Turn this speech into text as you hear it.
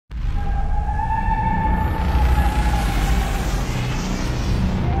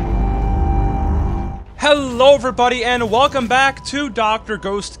Hello everybody and welcome back to Dr.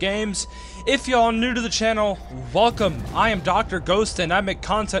 Ghost Games. If y'all new to the channel, welcome. I am Dr. Ghost and I make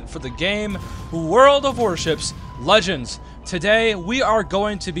content for the game World of Warships Legends. Today we are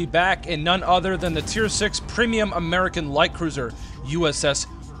going to be back in none other than the Tier 6 Premium American Light Cruiser USS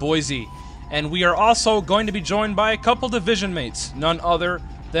Boise. And we are also going to be joined by a couple division mates, none other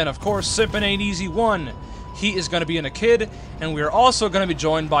than of course Simpin' Ain't Easy 1. He is going to be in a kid, and we are also going to be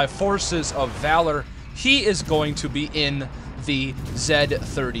joined by Forces of Valor. He is going to be in the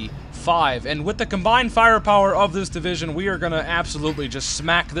Z-35. And with the combined firepower of this division, we are going to absolutely just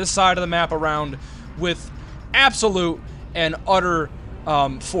smack this side of the map around with absolute and utter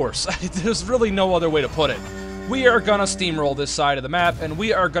force. There's really no other way to put it. We are going to steamroll this side of the map, and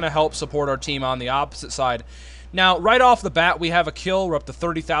we are going to help support our team on the opposite side. Now, right off the bat, we have a kill. We're up to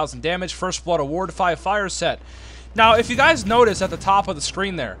 30,000 damage. First Blood Award 5 fire set. Now, if you guys notice at the top of the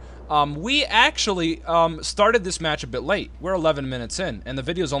screen there, we actually started this match a bit late. We're 11 minutes in, and the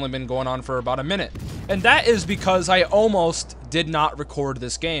video's only been going on for about a minute. And that is because I almost did not record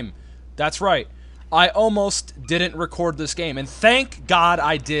this game. That's right. I almost didn't record this game, and thank God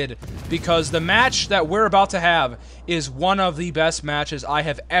I did, because the match that we're about to have is one of the best matches I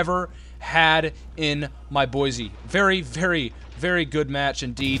have ever had in my Boise. Very, very, very good match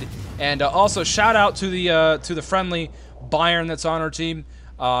indeed. And also shout out to the friendly Byron that's on our team.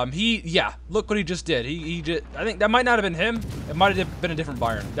 Yeah, look what he just did. He did. I think that might not have been him. It might have been a different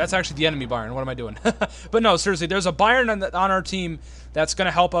Byron. That's actually the enemy Byron. What am I doing? But no, seriously, there's a Byron on our team that's going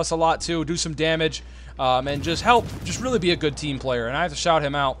to help us a lot too, do some damage, and just really be a good team player. And I have to shout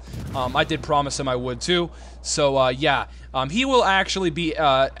him out. I did promise him I would too. So yeah, he will actually be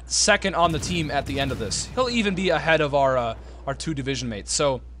second on the team at the end of this. He'll even be ahead of our two division mates.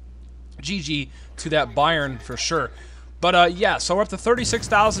 So GG to that Byron for sure. But yeah, so we're up to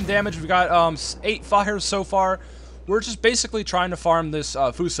 36,000 damage. We've got 8 fires so far. We're just basically trying to farm this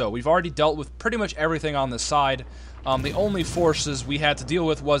Fuso. We've already dealt with pretty much everything on this side. The only forces we had to deal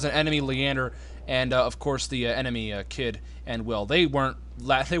with was an enemy Leander and of course the enemy Kid and Will. They weren't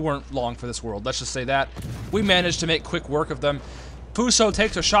long for this world. Let's just say that. We managed to make quick work of them. Fuso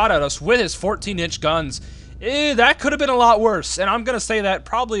takes a shot at us with his 14-inch guns. That could have been a lot worse, and I'm gonna say that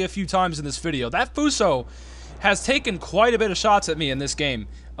probably a few times in this video. That Fuso has taken quite a bit of shots at me in this game.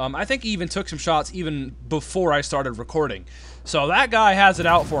 I think he even took some shots even before I started recording. So that guy has it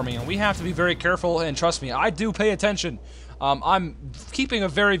out for me, and we have to be very careful, and trust me, I do pay attention. I'm keeping a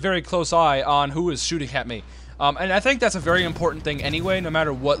very, very close eye on who is shooting at me. And I think that's a very important thing anyway, no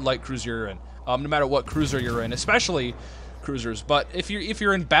matter what light cruiser you're in. No matter what cruiser you're in, especially cruisers. But if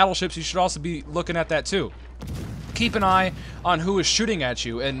you're in battleships, you should also be looking at that too. Keep an eye on who is shooting at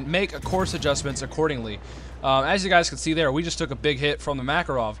you, and make course adjustments accordingly. As you guys can see there, we just took a big hit from the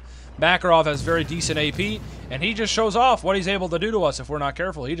Makarov. Makarov has very decent AP, and he just shows off what he's able to do to us if we're not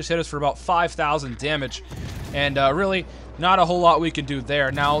careful. He just hit us for about 5,000 damage, and really not a whole lot we can do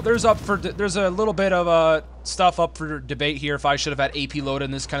there. Now, there's a little bit of stuff up for debate here if I should have had AP load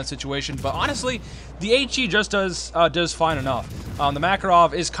in this kind of situation, but honestly, the HE just does fine enough. The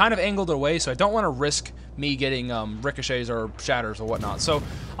Makarov is kind of angled away, so I don't want to risk me getting ricochets or shatters or whatnot. So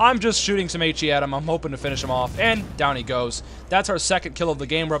I'm just shooting some HE at him. I'm hoping to finish him off, and down he goes. That's our second kill of the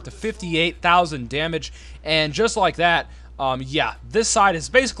game. We're up to 58,000 damage, and just like that, yeah, this side is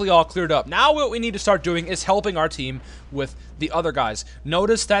basically all cleared up. Now what we need to start doing is helping our team with the other guys.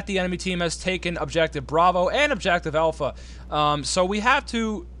 Notice that the enemy team has taken Objective Bravo and Objective Alpha, so we have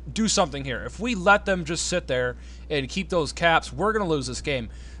to do something here. If we let them just sit there and keep those caps, we're going to lose this game.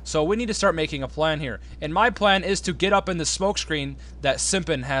 So we need to start making a plan here. And my plan is to get up in the smoke screen that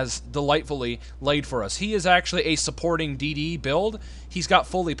Simpin has delightfully laid for us. He is actually a supporting DD build. He's got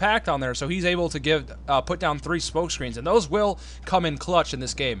fully packed on there, so he's able to put down 3 smoke screens, and those will come in clutch in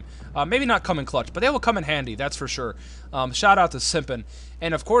this game. Maybe not come in clutch, but they will come in handy, that's for sure. Shout out to Simpin.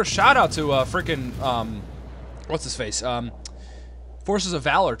 And of course, shout out to freaking, what's his face? Forces of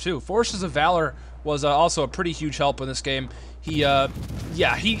Valor, too. Forces of Valor was also a pretty huge help in this game.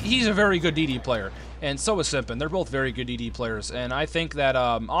 Yeah, he's a very good DD player, and so is Simpin. They're both very good DD players, and I think that,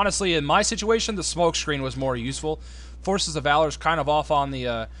 honestly, in my situation, the smoke screen was more useful. Forces of Valor's kind of off on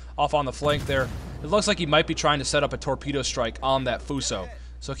the flank there. It looks like he might be trying to set up a torpedo strike on that Fuso,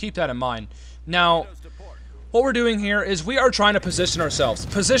 so keep that in mind. Now, what we're doing here is we are trying to position ourselves.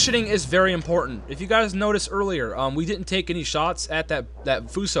 Positioning is very important. If you guys noticed earlier, we didn't take any shots at that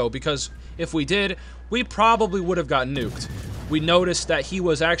Fuso, because if we did, we probably would have gotten nuked. We noticed that he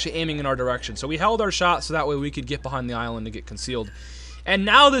was actually aiming in our direction, so we held our shot so that way we could get behind the island and get concealed. And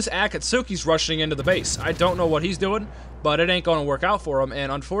now this Akatsuki's rushing into the base. I don't know what he's doing, but it ain't going to work out for him.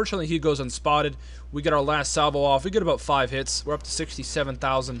 And unfortunately, he goes unspotted. We get our last salvo off. We get about 5 hits. We're up to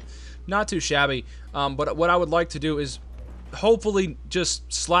 67,000. Not too shabby. But what I would like to do is hopefully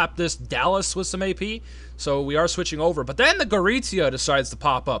just slap this Dallas with some AP. So we are switching over. But then the Gorizia decides to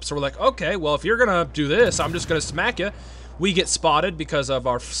pop up. So we're like, okay, well, if you're going to do this, I'm just going to smack you. We get spotted because of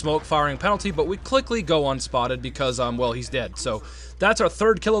our smoke firing penalty, but we quickly go unspotted because, well, he's dead. So that's our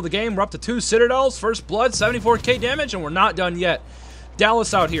 3rd kill of the game. We're up to 2 Citadels, first blood, 74k damage, and we're not done yet.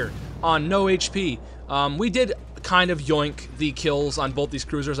 Dallas out here on no HP. We did kind of yoink the kills on both these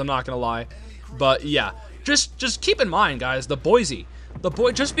cruisers, I'm not going to lie. But yeah, just keep in mind, guys, the Boise.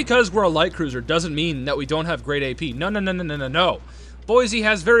 Just because we're a light cruiser doesn't mean that we don't have great AP. No, no, no, no, no, no, no. Boise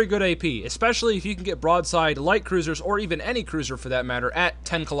has very good AP, especially if you can get broadside light cruisers, or even any cruiser for that matter, at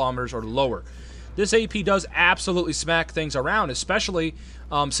 10 kilometers or lower. This AP does absolutely smack things around, especially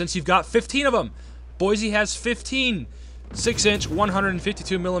since you've got 15 of them. Boise has 15 6-inch,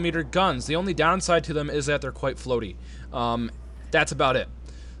 152mm guns. The only downside to them is that they're quite floaty. That's about it.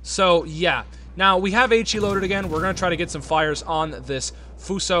 So, yeah. Now, we have HE loaded again. We're going to try to get some fires on this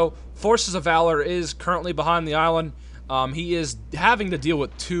Fuso. Forces of Valor is currently behind the island. He is having to deal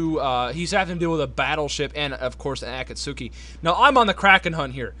with he's having to deal with a battleship and, of course, an Akatsuki. Now, I'm on the Kraken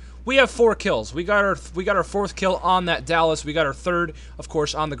hunt here. We have 4 kills. We got our 4th kill on that Dallas. We got our 3rd, of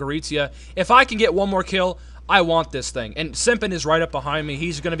course, on the Gorizia. If I can get 1 more kill, I want this thing. And Simpin is right up behind me.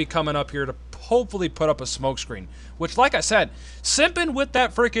 He's going to be coming up here to hopefully put up a smokescreen. Which, like I said, Simpin with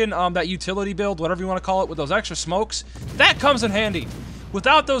that freaking, that utility build, whatever you want to call it, with those extra smokes, that comes in handy.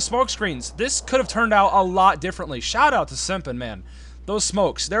 Without those smoke screens, this could have turned out a lot differently. Shout out to Simpin, man. Those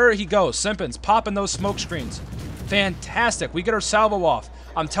smokes. There he goes. Simpin's popping those smoke screens. Fantastic. We get our salvo off.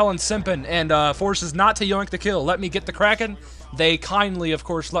 I'm telling Simpin and Forces not to yoink the kill. Let me get the Kraken. They kindly, of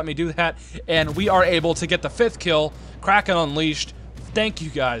course, let me do that. And we are able to get the 5th kill. Kraken unleashed. Thank you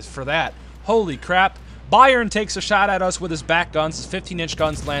guys for that. Holy crap. Bayern takes a shot at us with his back guns. His 15-inch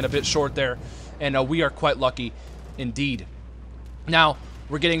guns land a bit short there. And we are quite lucky indeed. Now,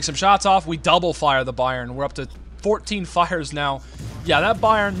 we're getting some shots off. We double fire the Bayern. We're up to 14 fires now. Yeah, that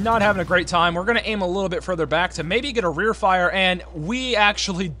Bayern not having a great time. We're going to aim a little bit further back to maybe get a rear fire, and we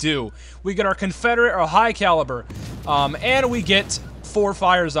actually do. We get our Confederate or high caliber, and we get 4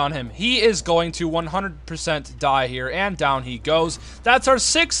 fires on him. He is going to 100% die here, and down he goes. That's our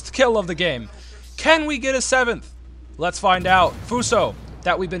 6th kill of the game. Can we get a 7th? Let's find out. Fuso,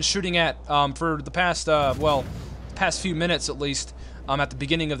 that we've been shooting at for the past, past few minutes at least, at the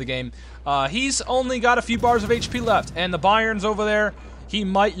beginning of the game. He's only got a few bars of HP left, and the Bayern's over there. He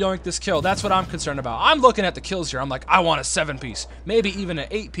might yoink this kill. That's what I'm concerned about. I'm looking at the kills here. I'm like, I want a 7-piece, maybe even an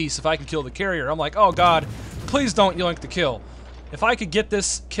 8-piece if I can kill the carrier. I'm like, oh god, please don't yoink the kill. If I could get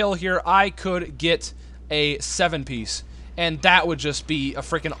this kill here, I could get a 7-piece, and that would just be a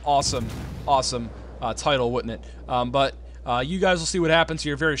freaking awesome title, wouldn't it? But you guys will see what happens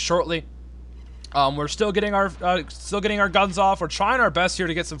here very shortly. We're still getting our guns off. We're trying our best here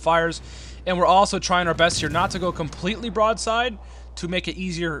to get some fires, and we're also trying our best here not to go completely broadside to make it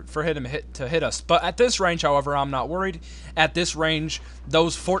easier for him to hit us. But at this range, however, I'm not worried. At this range,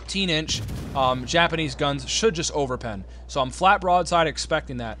 those 14-inch Japanese guns should just overpen. So I'm flat broadside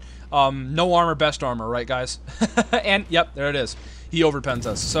expecting that. No armor, best armor, right, guys? And yep, there it is. He overpens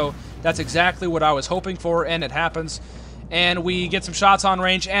us. So that's exactly what I was hoping for, and it happens. And we get some shots on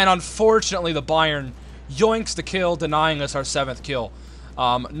range, and unfortunately the Bayern yoinks the kill, denying us our 7th kill.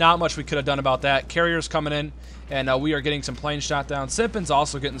 Not much we could have done about that. Carrier's coming in, and we are getting some plane shot down. Simpin's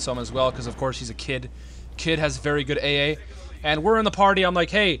also getting some as well, because of course he's a kid. Kid has very good AA. And we're in the party. I'm like,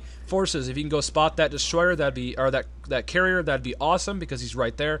 hey, Forces, if you can go spot that destroyer, that'd be, or that carrier, that'd be awesome, because he's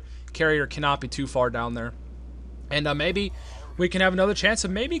right there. Carrier cannot be too far down there. And maybe we can have another chance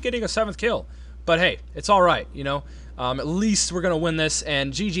of maybe getting a 7th kill. But hey, it's all right, you know. At least we're going to win this,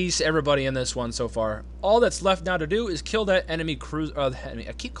 and GG's to everybody in this one so far. All that's left now to do is kill that enemy cruiser.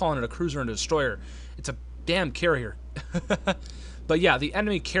 I keep calling it a cruiser and a destroyer. It's a damn carrier. But yeah, the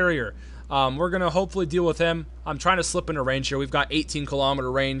enemy carrier. We're going to hopefully deal with him. I'm trying to slip into range here. We've got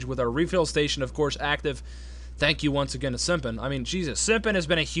 18-kilometer range with our refill station, of course, active. Thank you once again to Simpin. I mean, Jesus, Simpin has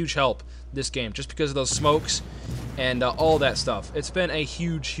been a huge help this game, just because of those smokes and all that stuff. It's been a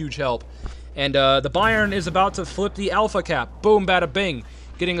huge, huge help. And the Bayern is about to flip the alpha cap. Boom, bada bing.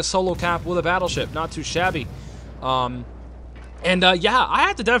 Getting a solo cap with a battleship. Not too shabby. Yeah, I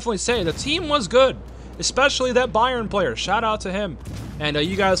have to definitely say the team was good. Especially that Bayern player. Shout out to him. And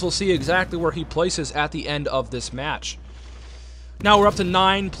you guys will see exactly where he places at the end of this match. Now we're up to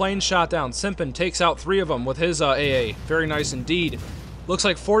 9 planes shot down. Simpin takes out 3 of them with his AA. Very nice indeed. looks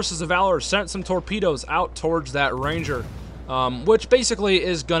like Forces of Valor sent some torpedoes out towards that Ranger, which basically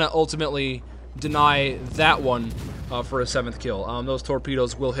is going to ultimately deny that one for a 7th kill. Those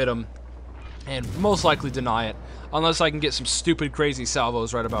torpedoes will hit him and most likely deny it, unless I can get some stupid crazy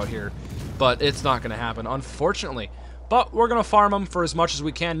salvos right about here. But it's not going to happen, unfortunately. But we're going to farm them for as much as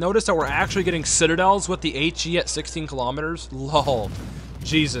we can. Notice that we're actually getting citadels with the HE at 16 kilometers. Lol.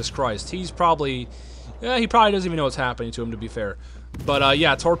 Jesus Christ. He's probably... Yeah, he probably doesn't even know what's happening to him, to be fair. But,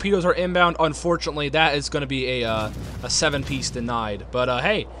 yeah, torpedoes are inbound. Unfortunately, that is going to be a 7-piece denied. But,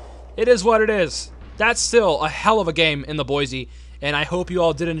 hey, it is what it is. That's still a hell of a game in the Boise, and I hope you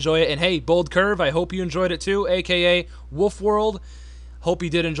all did enjoy it. And, hey, Bold Curve, I hope you enjoyed it too, a.k.a. Wolf World. Hope you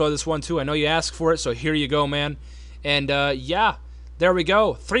did enjoy this one too. I know you asked for it, so here you go, man. And, yeah, there we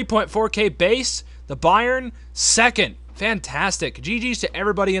go. 3.4K base, the Bayern, 2nd. Fantastic. GG's to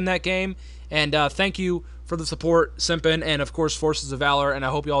everybody in that game. And thank you for the support, Simpin, and of course Forces of Valor. And I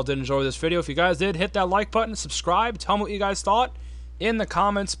hope you all did enjoy this video. If you guys did, hit that like button, subscribe, tell me what you guys thought in the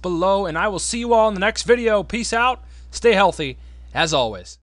comments below. And I will see you all in the next video. Peace out. Stay healthy, as always.